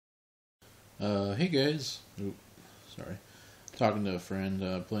Hey guys. Oop, sorry. Talking to a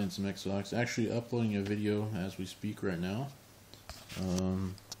friend, playing some Xbox. Actually uploading a video as we speak right now.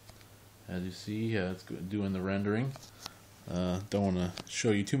 Um, as you see, it's doing the rendering. Don't want to show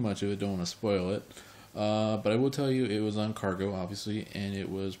you too much of it, don't want to spoil it. But I will tell you it was on Cargo, obviously, and I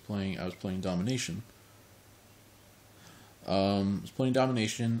was playing Domination. I was playing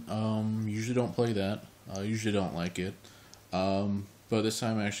Domination. Usually don't play that. Usually don't like it. But this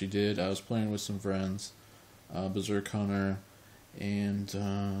time I actually did. I was playing with some friends, Berserk Hunter, and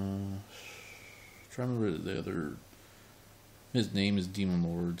trying to remember the other. His name is Demon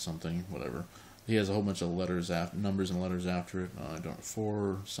Lord something, whatever. He has a whole bunch of numbers and letters after it. I don't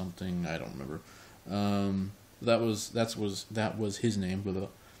four something. I don't remember. That was his name.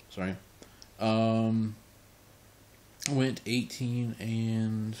 Sorry. Went 18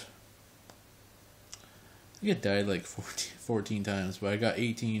 and I think I died like 14 times, but I got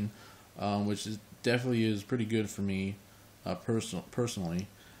 18, which is definitely is pretty good for me, personally.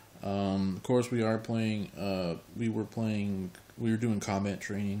 Of course, we are playing. We were doing combat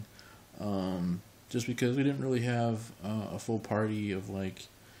training, just because we didn't really have a full party of like,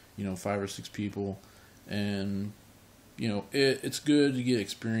 5 or 6 people, and it's good to get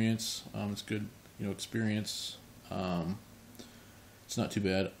experience. It's good, experience. It's not too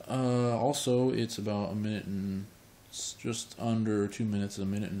bad. Also, it's about it's just under 2 minutes, a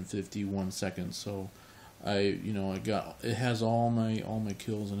minute and 51 seconds. So, it has all my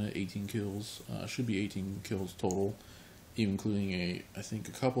kills in it, 18 kills. Should be 18 kills total, even including I think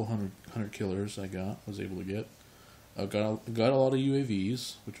a couple hundred killers was able to get. I got a lot of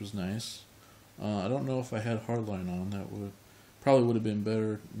UAVs, which was nice. I don't know if I had hardline on. That probably would have been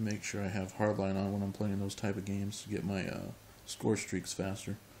better to make sure I have hardline on when I'm playing those type of games to get my score streaks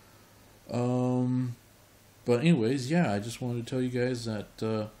faster. But anyways, yeah, I just wanted to tell you guys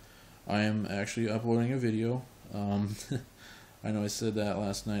that I am actually uploading a video. I know I said that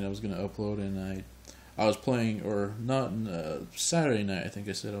last night I was going to upload, and I was playing, or not, Saturday night I think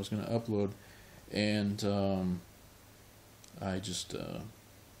I said I was going to upload, and I just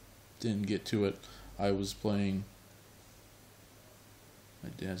didn't get to it. I was playing. My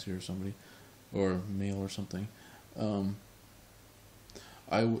dad's here or somebody, or mail or something.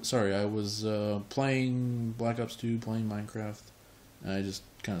 I was playing Black Ops 2, playing Minecraft, and I just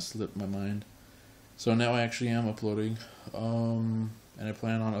kind of slipped my mind. So now I actually am uploading, and I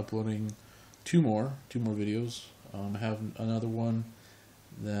plan on uploading two more videos. I have another one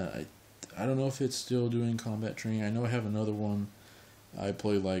that I don't know if it's still doing combat training. I know I have another one I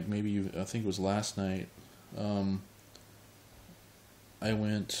played like I think it was last night. I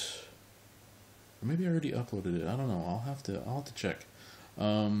went, or maybe I already uploaded it. I don't know. I'll have to check.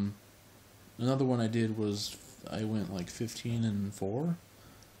 Another one I did was I went like 15-4,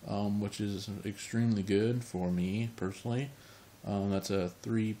 which is extremely good for me personally. That's a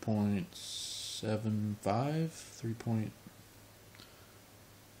 3.75, 3 point.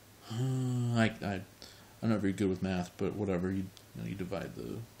 I'm not very good with math, but whatever. You divide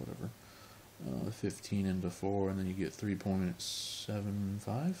the whatever. 15 into 4, and then you get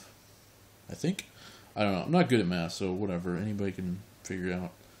 3.75, I think. I don't know. I'm not good at math, so whatever. Anybody can figure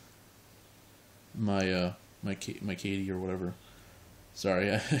out my Katie or whatever.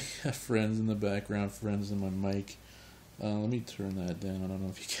 Sorry, I got friends in the background, friends in my mic. Let me turn that down. I don't know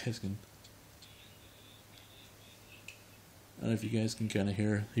if you guys can. I don't know if you guys can kind of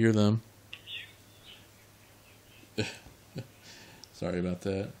hear them. Sorry about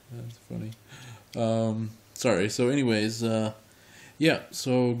that. That's funny. Sorry. So, anyways, yeah.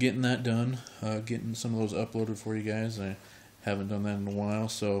 So getting that done, getting some of those uploaded for you guys. I haven't done that in a while,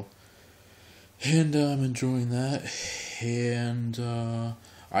 so and I'm enjoying that. And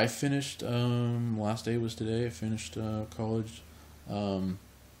I finished. Last day was today. I finished college. I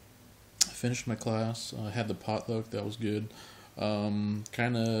finished my class. I had the potluck. That was good. It was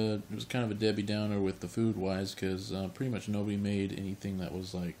kind of a Debbie Downer with the food wise, because pretty much nobody made anything that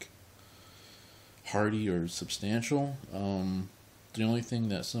was like hearty or substantial. The only thing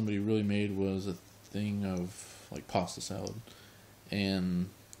that somebody really made was a thing of like pasta salad, and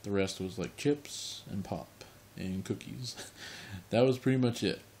the rest was like chips and pop and cookies. That was pretty much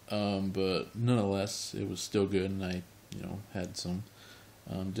it. But nonetheless, it was still good, and I had some.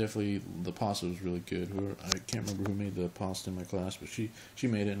 Definitely the pasta was really good. I can't remember who made the pasta in my class, but she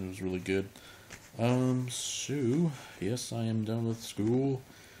made it, and it was really good. So yes, I am done with school.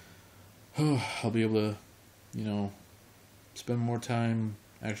 I'll be able to, spend more time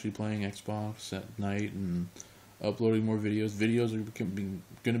actually playing Xbox at night and uploading more videos. Videos are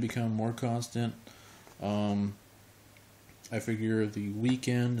going to become more constant. I figure the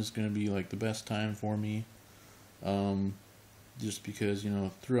weekend is going to be like the best time for me. Just because, you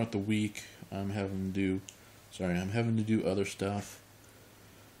know, throughout the week I'm having to do other stuff.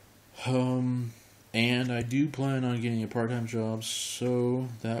 And I do plan on getting a part-time job, so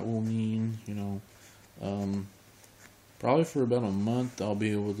that will mean, you know, probably for about a month I'll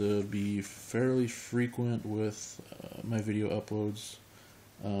be able to be fairly frequent with my video uploads.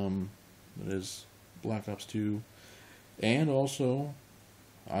 That is Black Ops 2, and also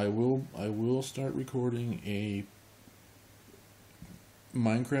I will start recording a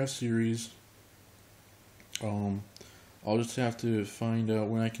Minecraft series. I'll just have to find out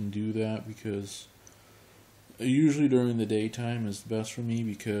when I can do that, because usually during the daytime is best for me,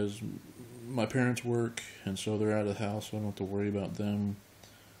 because my parents work and so they're out of the house, so I don't have to worry about them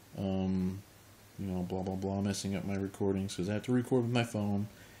you know, blah blah blah, messing up my recordings, because I have to record with my phone.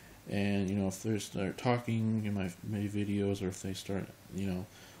 And, you know, if they start talking in my videos, or if they start, you know,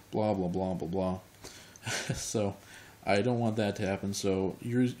 blah blah blah blah blah so I don't want that to happen. So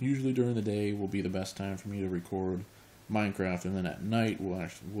usually during the day will be the best time for me to record Minecraft, and then at night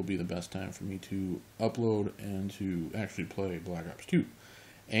will be the best time for me to upload and to actually play Black Ops 2.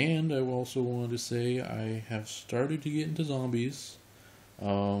 And I also wanted to say I have started to get into zombies.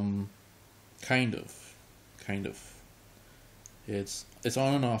 Kind of. It's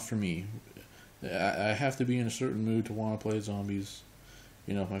on and off for me. I have to be in a certain mood to want to play zombies.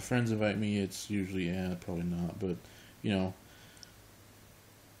 You know, if my friends invite me, it's usually, probably not. But, you know,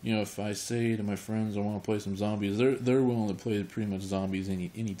 if I say to my friends I want to play some zombies, they're willing to play pretty much zombies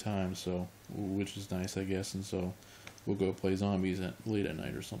any time. So, which is nice, I guess. And so we'll go play zombies late at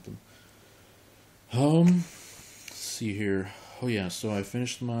night or something. Let's see here. Oh yeah, so I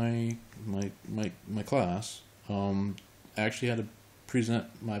finished my class. I actually had to present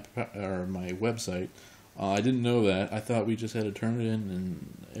my website. I didn't know that. I thought we just had to turn it in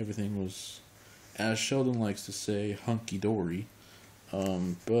and everything was, as Sheldon likes to say, hunky-dory.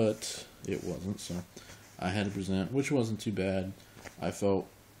 But it wasn't, so I had to present, which wasn't too bad. I felt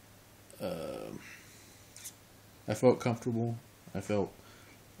comfortable. I felt,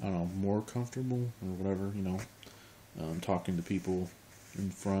 I don't know, more comfortable or whatever, you know, talking to people in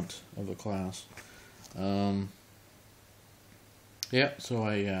front of the class. Yeah, so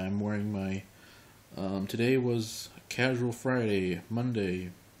I'm wearing my, today was Casual Friday,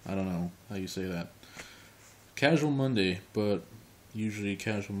 Monday, I don't know how you say that. Casual Monday, but usually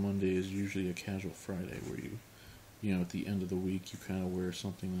Casual Monday is usually a Casual Friday, where you know, at the end of the week you kind of wear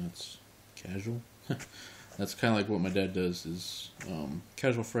something that's casual. That's kind of like what my dad does, is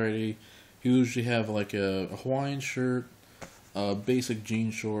Casual Friday, he usually have like a Hawaiian shirt, basic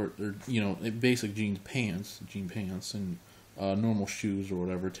jean short, or, you know, basic jean pants, and normal shoes or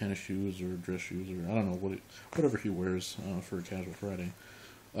whatever, tennis shoes or dress shoes, or I don't know whatever he wears for a Casual Friday.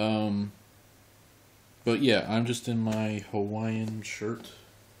 But yeah, I'm just in my Hawaiian shirt.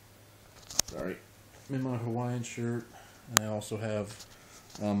 Sorry, I'm in my Hawaiian shirt, and I also have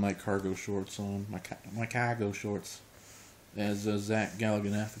my cargo shorts on, my cargo shorts, as Zach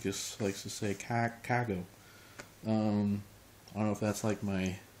Galifianakis likes to say, cargo. I don't know if that's like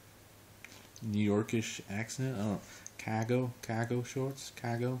my New Yorkish accent. I don't know. Cargo shorts,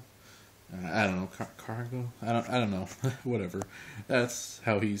 cargo. I don't know, cargo. I don't know. Whatever. That's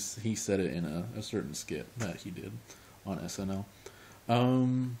how he said it in a certain skit that he did on SNL.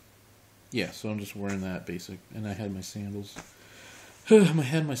 Yeah. So I'm just wearing that basic, and I had my sandals. I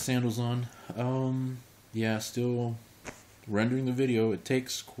had my sandals on. Yeah. Still rendering the video. It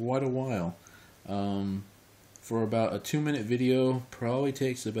takes quite a while. For about a 2-minute video, probably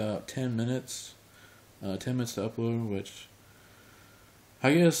takes about 10 minutes. 10 minutes to upload, which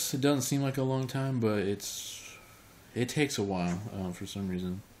I guess it doesn't seem like a long time, but it takes a while for some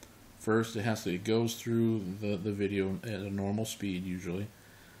reason. First, it goes through the video at a normal speed usually,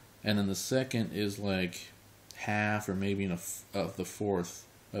 and then the second is like half or maybe the fourth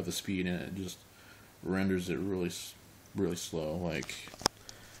of the speed, and it just renders it really slow. Like,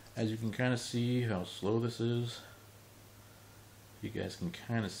 as you can kind of see how slow this is. You guys can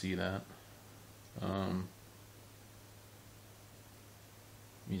kind of see that.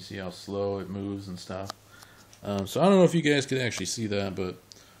 You see how slow it moves and stuff. So I don't know if you guys could actually see that, but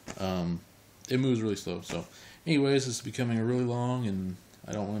it moves really slow. So anyways, this is becoming really long, and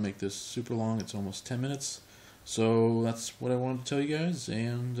I don't want to make this super long. It's almost 10 minutes. So that's what I wanted to tell you guys,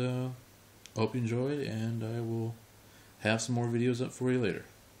 and I hope you enjoyed, and I will have some more videos up for you later.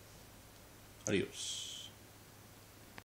 Adios.